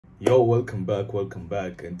Yo, welcome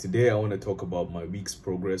back. And today I want to talk about my week's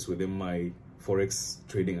progress within my Forex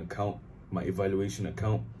trading account, my evaluation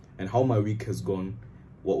account, and how my week has gone.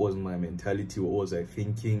 What was my mentality? What was I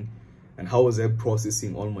thinking? And how was I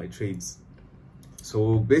processing all my trades?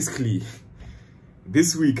 So basically,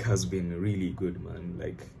 this week has been really good, man.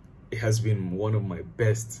 Like, it has been one of my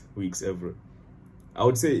best weeks ever. I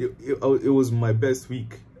would say it was my best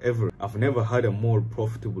week ever. I've never had a more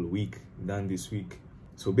profitable week than this week.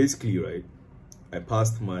 So basically, right, I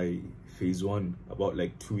passed my phase 1 about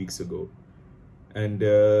like 2 weeks ago. And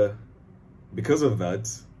because of that,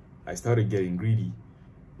 I started getting greedy.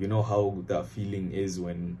 You know how that feeling is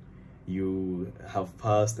when you have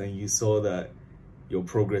passed and you saw that your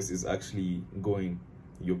progress is actually going.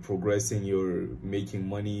 You're progressing, you're making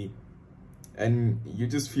money, and you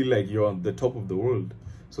just feel like you're on the top of the world.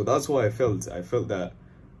 So that's what I felt. I felt that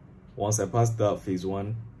once I passed that phase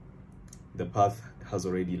 1, the path has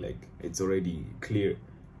already, it's already clear.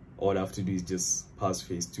 All I have to do is just pass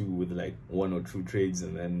phase 2 with like 1 or 2 trades,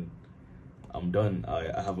 and then I'm done.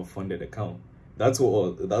 I have a funded account. That's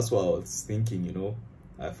what I was thinking, you know.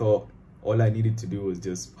 I thought all I needed to do was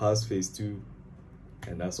just pass phase 2,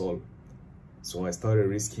 and that's all. So I started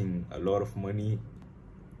risking a lot of money.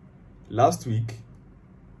 Last week,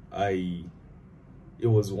 it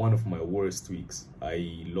was one of my worst weeks.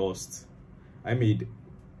 I made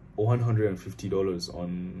 $150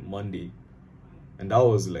 on Monday, and that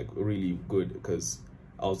was like really good because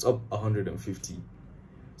I was up 150.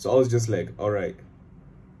 So I was just like, all right,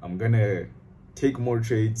 I'm gonna take more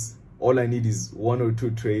trades. All I need is 1 or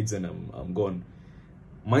 2 trades and I'm gone.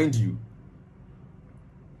 Mind you,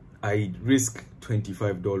 I risk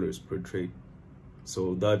 $25 per trade,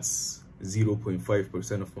 so that's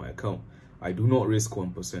 0.5% of my account. I do not risk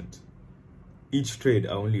 1%. Each trade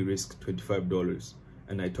I only risk $25,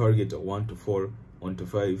 and I target a 1 to 4, 1 to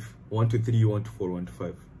 5, 1 to 3, 1 to 4, 1 to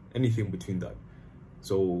 5, anything between that.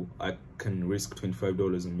 So I can risk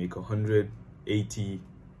 $25 and make 180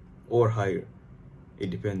 or higher. It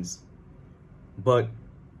depends. But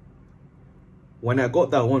when I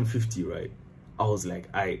got that 150, right, I was like,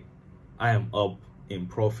 I am up in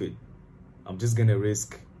profit. I'm just gonna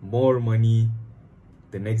risk more money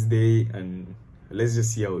the next day and let's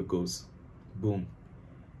just see how it goes. Boom.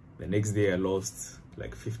 The next day I lost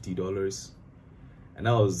like $50, and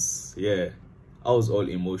I was all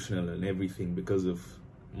emotional and everything because of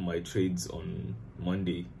my trades on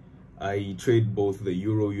Monday. I trade both the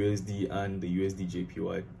Euro USD and the USD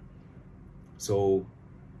JPY. So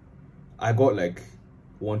I got like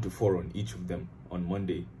 1 to 4 on each of them on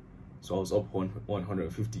Monday. So I was up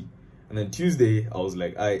 150. And then Tuesday, I was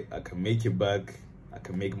like, I can make it back. I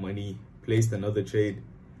can make money. Placed another trade,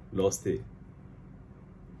 lost it.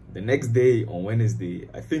 The next day, on Wednesday,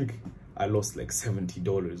 I think I lost like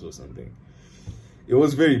 $70 or something. It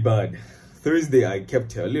was very bad. Thursday, I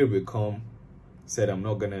kept it a little bit calm. Said I'm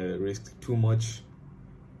not gonna risk too much.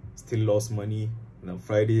 Still lost money. And on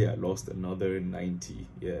Friday, I lost another 90.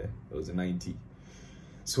 Yeah, it was a 90.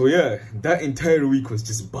 So yeah, that entire week was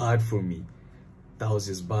just bad for me. That was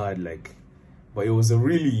just bad, but it was a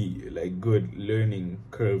really good learning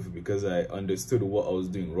curve because I understood what I was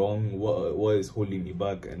doing wrong, what is holding me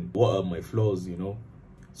back, and what are my flaws, you know.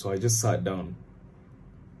 So I just sat down,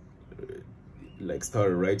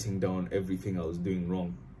 started writing down everything I was doing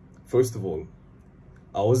wrong. First of all,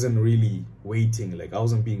 I wasn't really waiting, I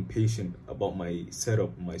wasn't being patient about my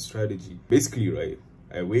setup, my strategy. Basically, right,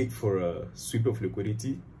 I wait for a sweep of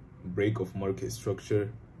liquidity, break of market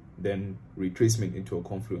structure, then retracement into a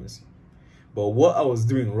confluence. But what I was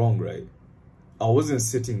doing wrong, right, I wasn't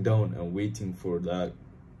sitting down and waiting for that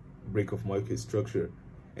break of market structure.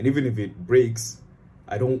 And even if it breaks,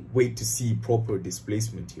 I don't wait to see proper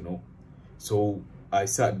displacement, you know. So I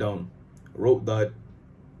sat down, wrote that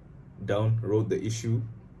down, wrote the issue,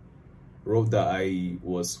 wrote that I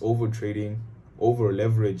was over trading, over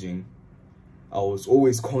leveraging. I was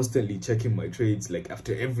always constantly checking my trades,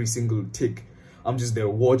 after every single tick. I'm just there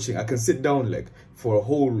watching. I can sit down for a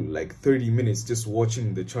whole 30 minutes just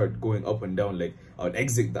watching the chart going up and down. I would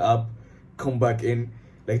exit the app, come back in,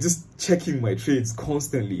 just checking my trades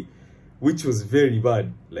constantly, which was very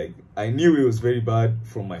bad. I knew it was very bad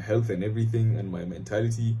for my health and everything and my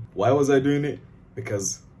mentality. Why was I doing it?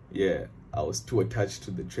 Because yeah, I was too attached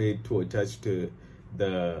to the trade, too attached to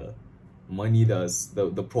the money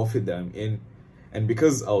the profit that I'm in. And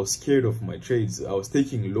because I was scared of my trades, I was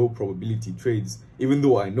taking low probability trades. Even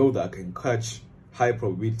though I know that I can catch high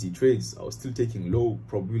probability trades, I was still taking low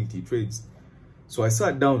probability trades. So I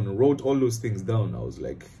sat down and wrote all those things down. I was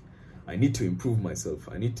like, I need to improve myself.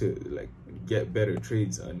 I need to get better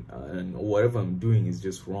trades, and whatever I'm doing is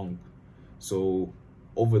just wrong. So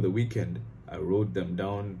over the weekend I wrote them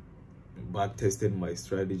down, back tested my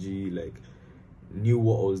strategy, like knew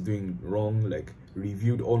what I was doing wrong, like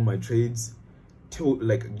reviewed all my trades,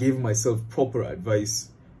 like gave myself proper advice,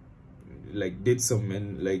 like did some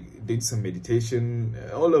meditation,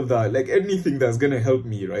 all of that, like anything that's gonna help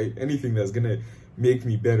me, right? Anything that's gonna make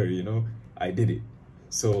me better, you know, I did it.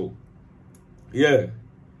 So yeah,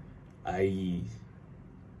 I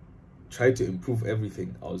tried to improve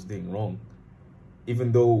everything I was doing wrong.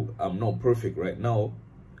 Even though I'm not perfect right now,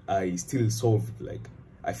 I still solved, like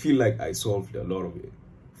I feel like I solved a lot of it,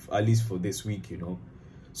 at least for this week, you know.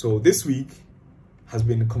 So this week has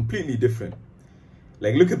been completely different.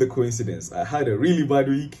 Like, look at the coincidence. I had a really bad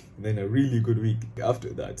week, then a really good week after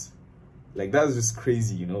that. Like, that's just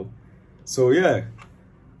crazy, you know. So yeah,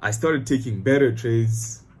 I started taking better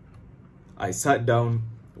trades. I sat down,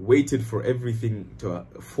 waited for everything to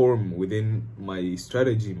form within my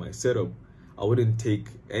strategy, my setup. I wouldn't take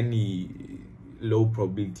any low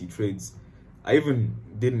probability trades. I even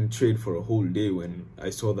didn't trade for a whole day when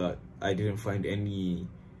I saw that I didn't find any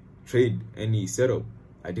trade, any setup.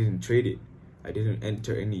 I didn't trade it. I didn't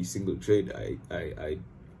enter any single trade. I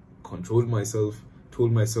controlled myself,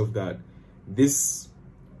 told myself that this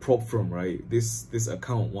prop firm, right, this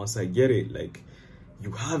account, once I get it, like,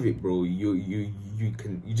 you have it, bro. You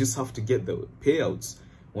just have to get the payouts.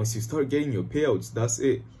 Once you start getting your payouts, that's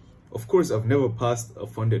it. Of course, I've never passed a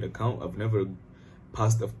funded account. I've never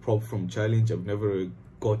passed a prop firm challenge. I've never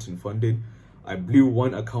gotten funded. I blew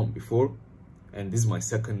one account before, and this is my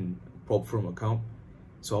second prop firm account.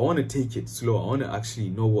 So I want to take it slow. I want to actually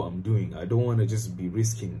know what I'm doing. I don't want to just be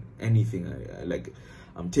risking anything.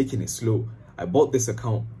 I'm taking it slow. I bought this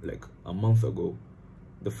account like a month ago.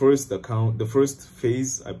 The first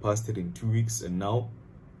phase, I passed it in 2 weeks, and now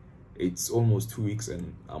it's almost 2 weeks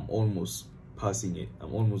and I'm almost passing it.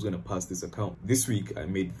 I'm almost gonna pass this account. This week I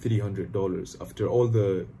made $300 after all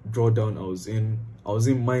the drawdown I was in. I was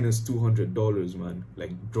in minus $200, man,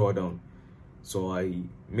 like drawdown. So I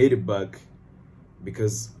made it back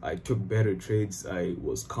because I took better trades. I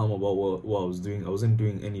was calm about what I was doing. I wasn't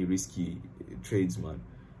doing any risky trades, man.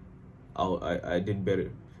 I did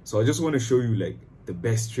better. So I just want to show you like the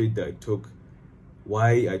best trade that I took,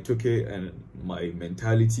 why I took it, and my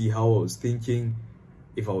mentality, how I was thinking,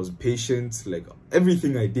 if I was patient, like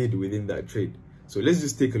everything I did within that trade. So let's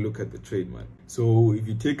just take a look at the trade, man. So if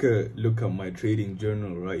you take a look at my trading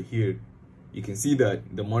journal right here, you can see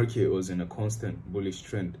that the market was in a constant bullish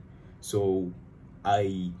trend. So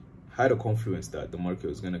I had a confluence that the market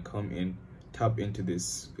was going to come in, tap into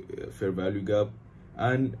this fair value gap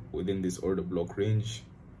and within this order block range,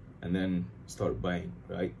 and then start buying,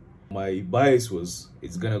 right? My bias was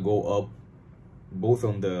it's going to go up. Both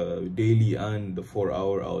on the daily and the 4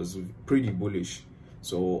 hour, I was pretty bullish.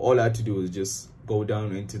 So all I had to do was just go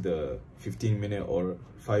down into the 15-minute or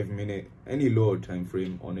 5-minute, any lower time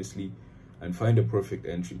frame, honestly, and find a perfect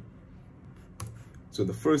entry. So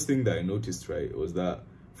the first thing that I noticed, right, was that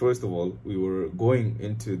first of all, we were going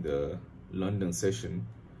into the London session,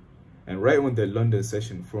 and right when the London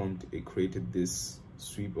session formed, it created this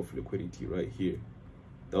sweep of liquidity right here.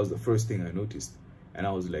 That was the first thing I noticed, and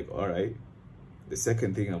I was like, all right. The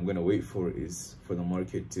second thing I'm gonna wait for is for the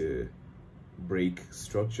market to break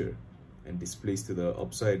structure and displace to the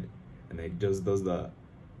upside, and it just does that,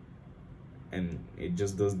 and it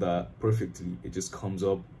just does that perfectly. It just comes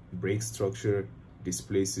up, breaks structure,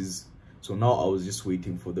 displaces. So now I was just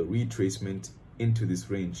waiting for the retracement into this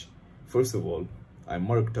range. First of all, I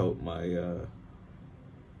marked out my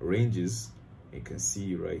ranges. You can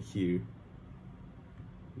see right here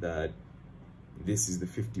that this is the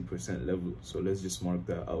 50% level. So let's just mark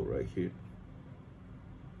that out right here.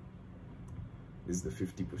 This is the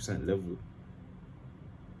 50% level.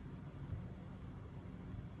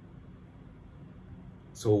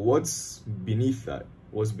 So what's beneath that?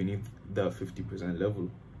 What's beneath that 50% level?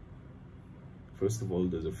 First of all,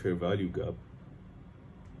 there's a fair value gap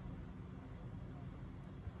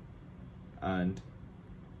and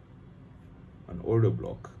an order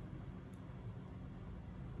block.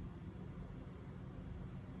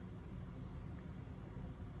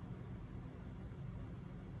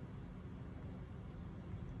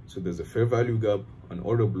 So there's a fair value gap, an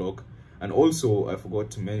order block, and also I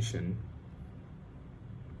forgot to mention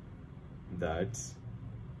that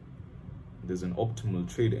there's an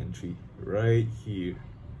optimal trade entry right here,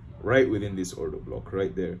 right within this order block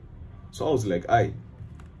right there. So I was like,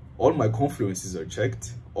 all my confluences are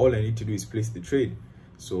checked. All I need to do is place the trade.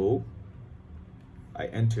 So I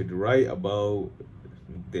entered right about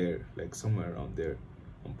there, like somewhere around there.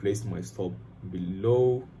 and placed my stop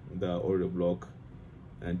below the order block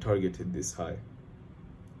and targeted this high.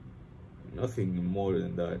 Nothing more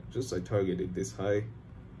than that. Just I targeted this high,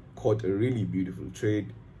 caught a really beautiful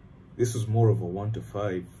trade. This was more of a 1 to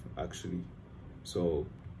 5 actually. So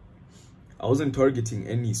I wasn't targeting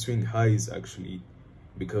any swing highs actually,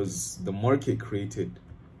 because the market created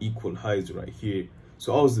equal highs right here.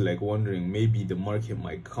 So I was like wondering, maybe the market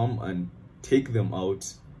might come and take them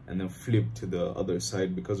out and then flip to the other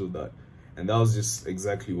side because of that. And that was just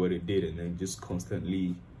exactly what it did, and then just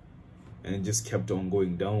constantly, and it just kept on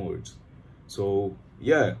going downwards. So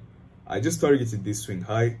yeah, I just targeted this swing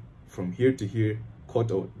high from here to here,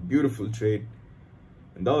 caught a beautiful trade,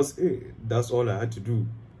 and that was it. That's all I had to do.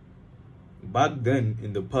 Back then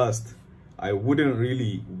in the past, I wouldn't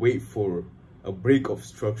really wait for a break of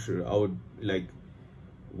structure. I would, like,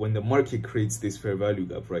 when the market creates this fair value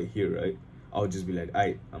gap right here, right, I would just be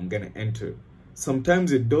like, I'm gonna enter.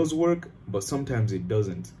 Sometimes it does work, but sometimes it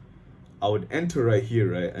doesn't. I would enter right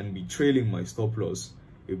here, right, and be trailing my stop loss.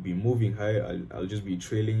 It would be moving high, I'll just be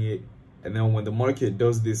trailing it, and then when the market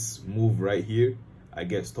does this move right here, I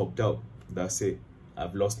get stopped out. That's it.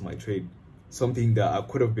 I've lost my trade. Something that I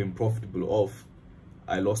could have been profitable off,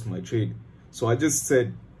 I lost my trade. So I just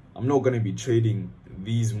said, I'm not going to be trading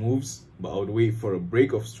these moves, but I would wait for a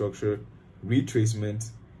break of structure,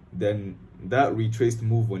 retracement, then that retraced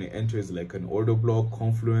move, when it enters like an order block,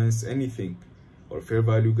 confluence, anything, or fair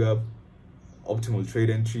value gap, optimal trade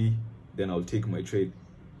entry, then I'll take my trade.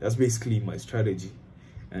 That's basically my strategy,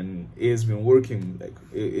 and it has been working. Like,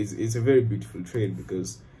 it's a very beautiful trade,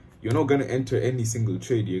 because you're not going to enter any single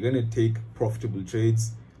trade. You're going to take profitable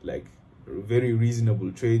trades, like very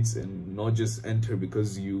reasonable trades, and not just enter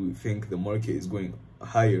because you think the market is going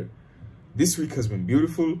higher. This week has been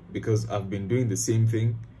beautiful because I've been doing the same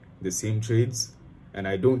thing, the same trades, and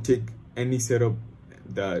I don't take any setup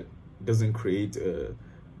that doesn't create a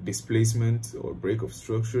displacement or break of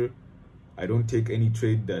structure. I don't take any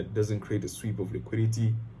trade that doesn't create a sweep of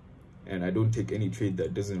liquidity, and I don't take any trade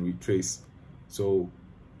that doesn't retrace. So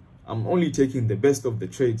I'm only taking the best of the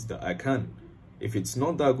trades that I can. If it's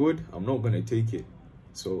not that good, I'm not going to take it.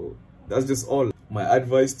 So that's just all. My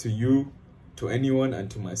advice to you, to anyone, and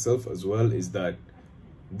to myself as well, is that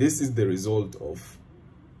this is the result of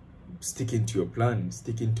sticking to your plan,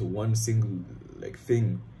 sticking to one single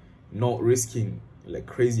thing, not risking like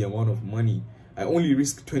crazy amount of money. I only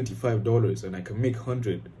risk $25 and I can make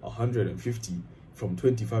 150 from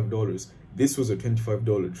 $25. This was a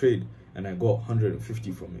 $25 trade and I got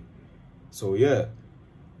 150 from it. So yeah,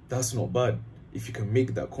 that's not bad. If you can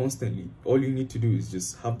make that constantly, all you need to do is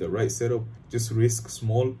just have the right setup, just risk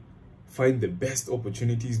small, find the best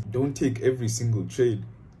opportunities. Don't take every single trade,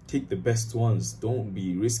 take the best ones. Don't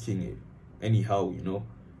be risking it anyhow, you know.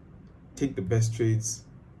 Take the best trades,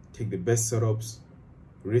 take the best setups,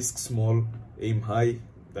 risk small, aim high.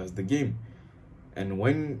 That's the game. And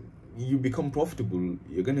when you become profitable,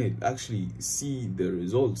 you're gonna actually see the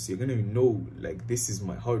results. You're gonna know, like, this is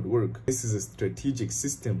my hard work. This is a strategic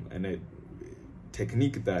system and a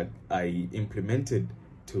technique that I implemented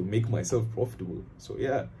to make myself profitable. So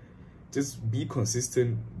yeah, just be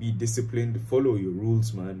consistent, be disciplined, follow your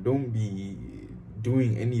rules, man. Don't be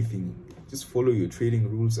doing anything, just follow your trading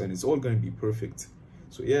rules and it's all gonna be perfect.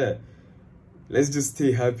 So yeah, let's just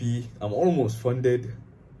stay happy. I'm almost funded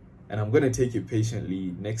and I'm gonna take it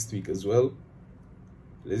patiently next week as well.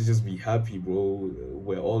 Let's just be happy, bro.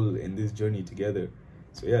 We're all in this journey together.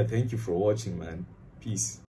 So yeah, thank you for watching, man. Peace.